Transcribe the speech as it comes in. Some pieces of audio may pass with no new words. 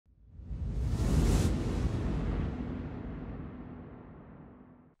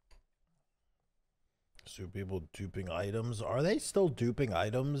So people duping items. Are they still duping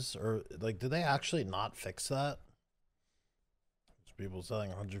items? Or, like, do they actually not fix that? People selling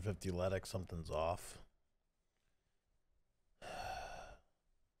 150 LEDX, something's off.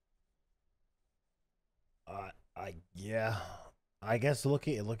 Yeah. I guess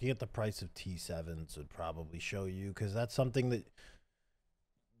looking at the price of T7s would probably show you, because that's something that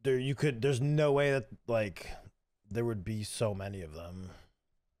there's no way that, like, there would be so many of them.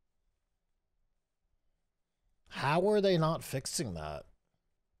 How are they not fixing that?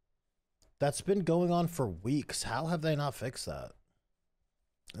 That's been going on for weeks. How have they not fixed that?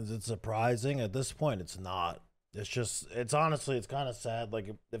 Is it surprising? At this point, it's not. It's just, it's honestly, it's kind of sad.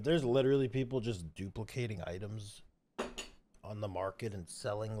 Like, if there's literally people just duplicating items on the market and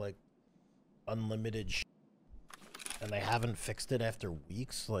selling, like, unlimited and they haven't fixed it after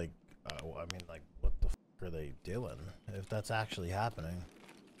weeks, like, I mean, like, what the are they doing if that's actually happening?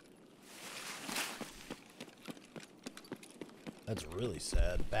 That's really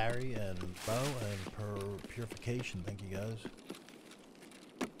sad. Barry and Bo and Purification, thank you guys.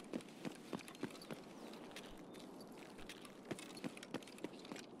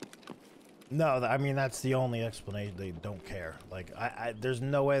 No, I mean, that's the only explanation. They don't care. Like, there's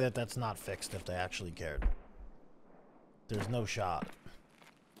no way that that's not fixed if they actually cared. There's no shot.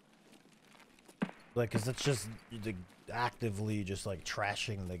 Like, cause it's just actively just like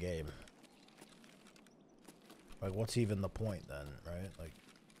trashing the game. Like, what's even the point then, right? Like,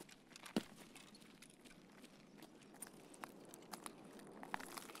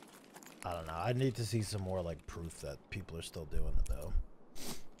 I don't know. I need to see some more like proof that people are still doing it though.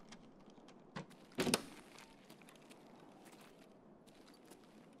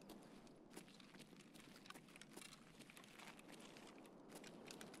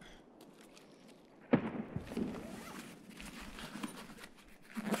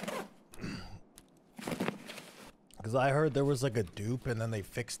 Because I heard there was like a dupe and then they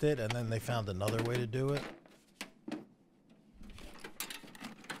fixed it and then they found another way to do it.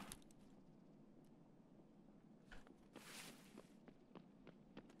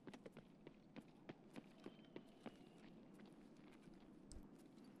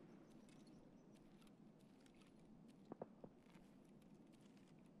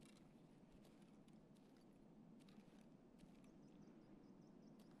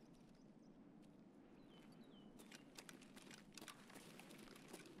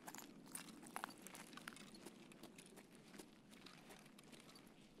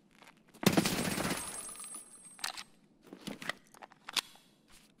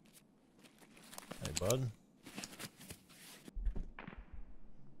 Hey, bud.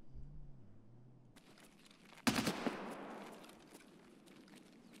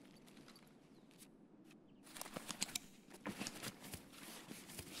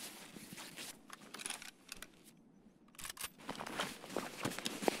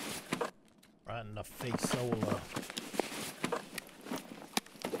 Right in the face, Sola.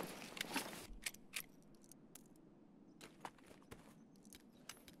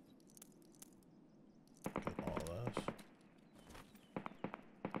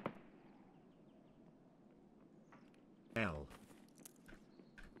 L.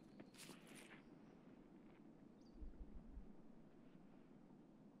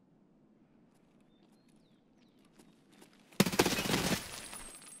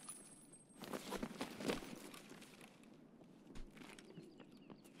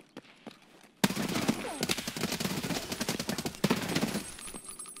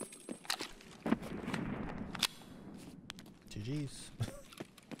 GG's.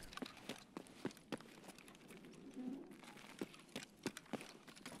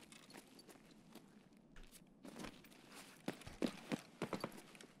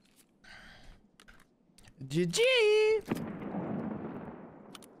 GG.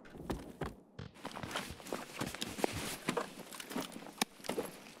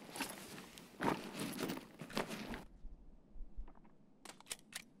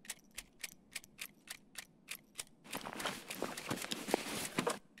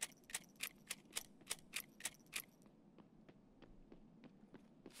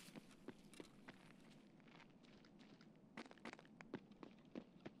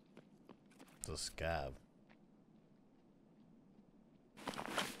 It's a scab.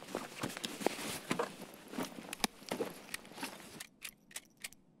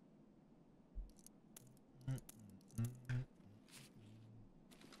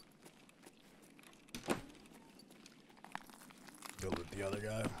 Go with the other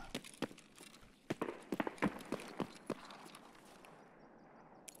guy.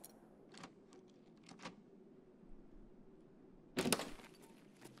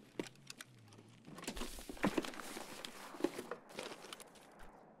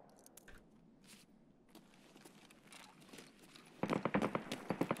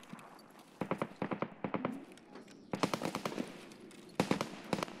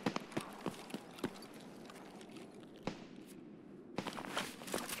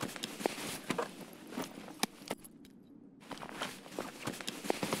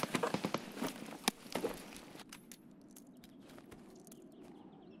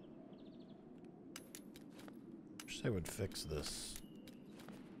 Wish they would fix this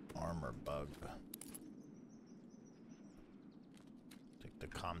armor bug. Take the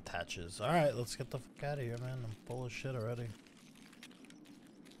comm patches. Alright, let's get the fuck out of here, man. I'm full of shit already.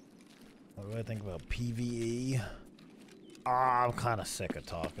 What do I think about PvE? I'm kind of sick of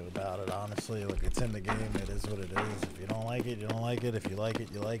talking about it, honestly. Look, it's in the game. It is what it is. If you don't like it, you don't like it. If you like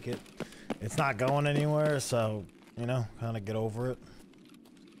it, you like it. It's not going anywhere, so, you know, kind of get over it.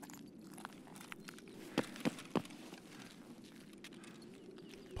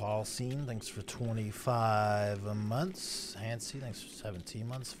 Paul Scene, thanks for 25 months. Hansi, thanks for 17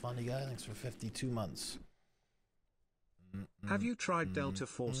 months. Funny Guy, thanks for 52 months. Have you tried Delta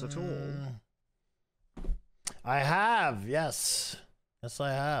Force at all? I have, yes. Yes,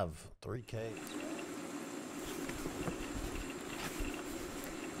 I have. 3K.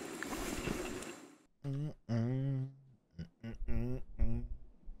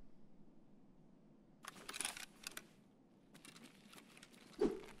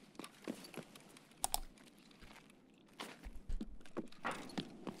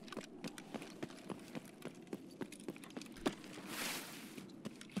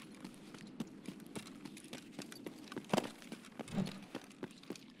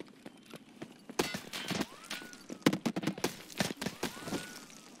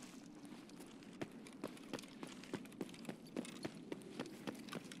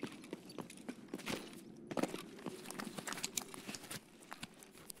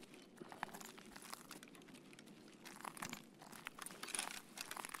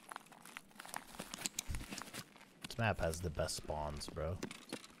 This map has the best spawns, bro.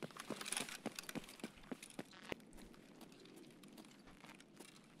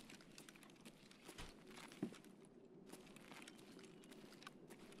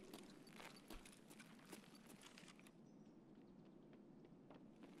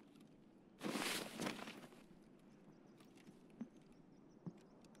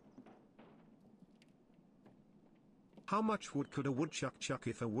 How much wood could a woodchuck chuck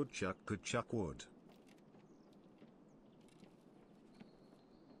if a woodchuck could chuck wood?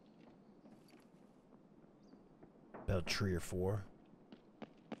 About 3 or 4.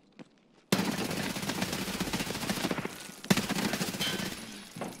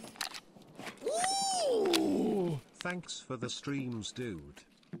 Ooh! Thanks for the streams, dude.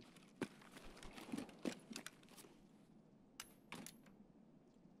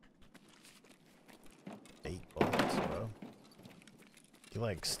 Bro. He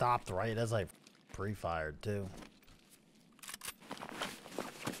like stopped right as I pre-fired too.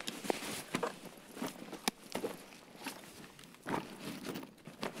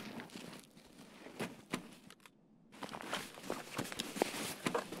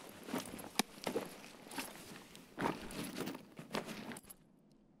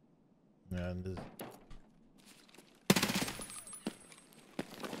 And this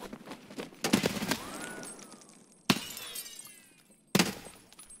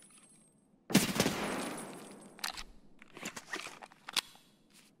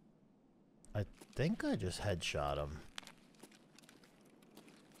I think I just headshot him.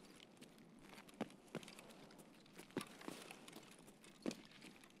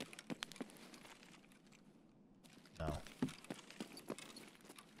 No.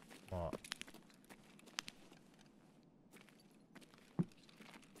 Well,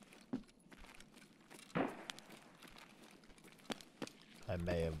 I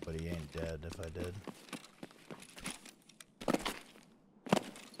may have, but he ain't dead if I did.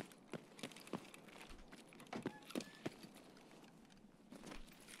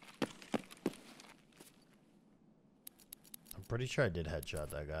 I'm pretty sure I did headshot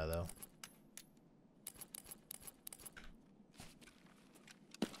that guy though.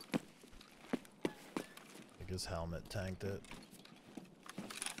 I think his helmet tanked it.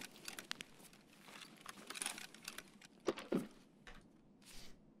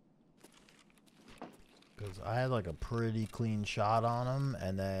 Because I had like a pretty clean shot on him,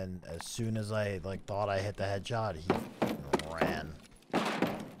 and then as soon as I like thought I hit the headshot, he ran. I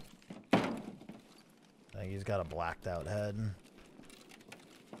think he's got a blacked out head.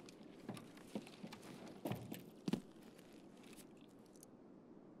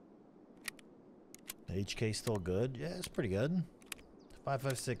 HK still good? Yeah, it's pretty good.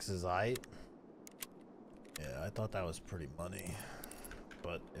 5.56 is aight. Yeah, I thought that was pretty money.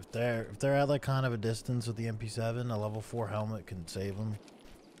 But if they're at like kind of a distance with the MP7, a level 4 helmet can save them.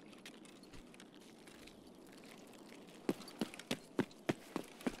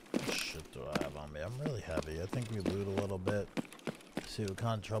 What shit do I have on me? I'm really heavy. I think we loot a little bit. See what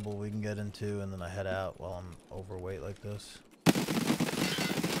kind of trouble we can get into, and then I head out while I'm overweight like this.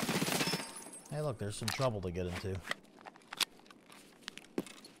 Hey, look, there's some trouble to get into.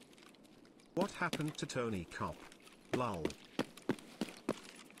 happened to Tony Cop? Lol.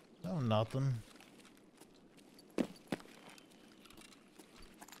 Oh, nothing.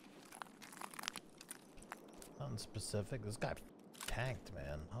 Nothing specific. This guy tanked,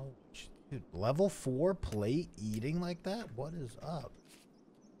 man. Oh, dude, level 4 plate eating like that? What is up?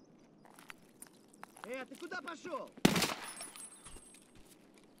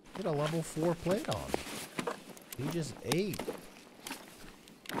 Get a level 4 plate on. He just ate.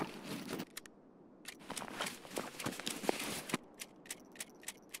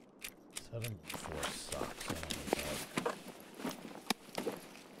 Seven four sucks. I don't like that.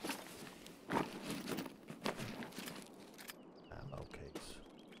 Ammo case.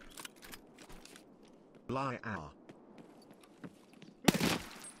 Liar.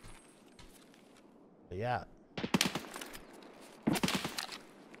 Yeah.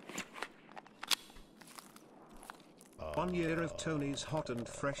 One year of Tony's hot and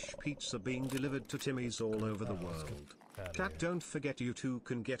fresh pizza being delivered to Timmy's all over the world. Chat, don't forget you too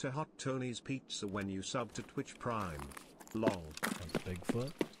can get a hot Tony's pizza when you sub to Twitch Prime. Lol. That's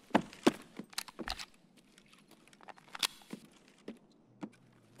Bigfoot.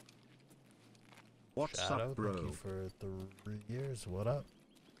 What's Shadow, up, bro? thank you for 3 years. What up?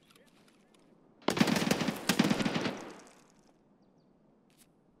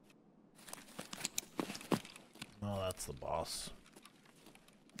 Oh, that's the boss.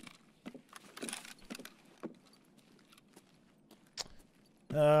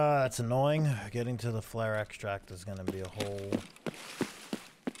 That's annoying. Getting to the flare extract is going to be a whole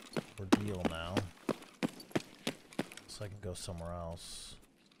ordeal now. So I can go somewhere else.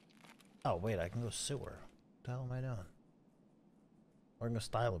 Oh, wait, I can go sewer. What the hell am I doing? Or I can go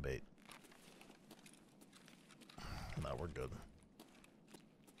stylobate. No, we're good.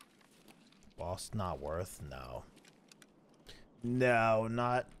 Boss not worth? No. No,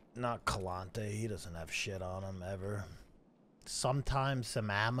 not Kalante. He doesn't have shit on him ever. Sometimes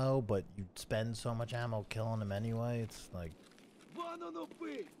some ammo, but you spend so much ammo killing him anyway. It's like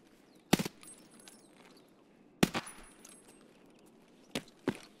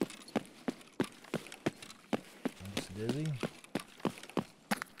Thanks, Dizzy.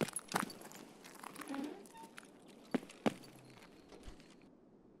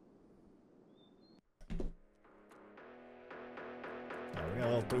 There we go, a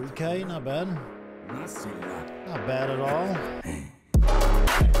little 3K, not bad. Not bad at all.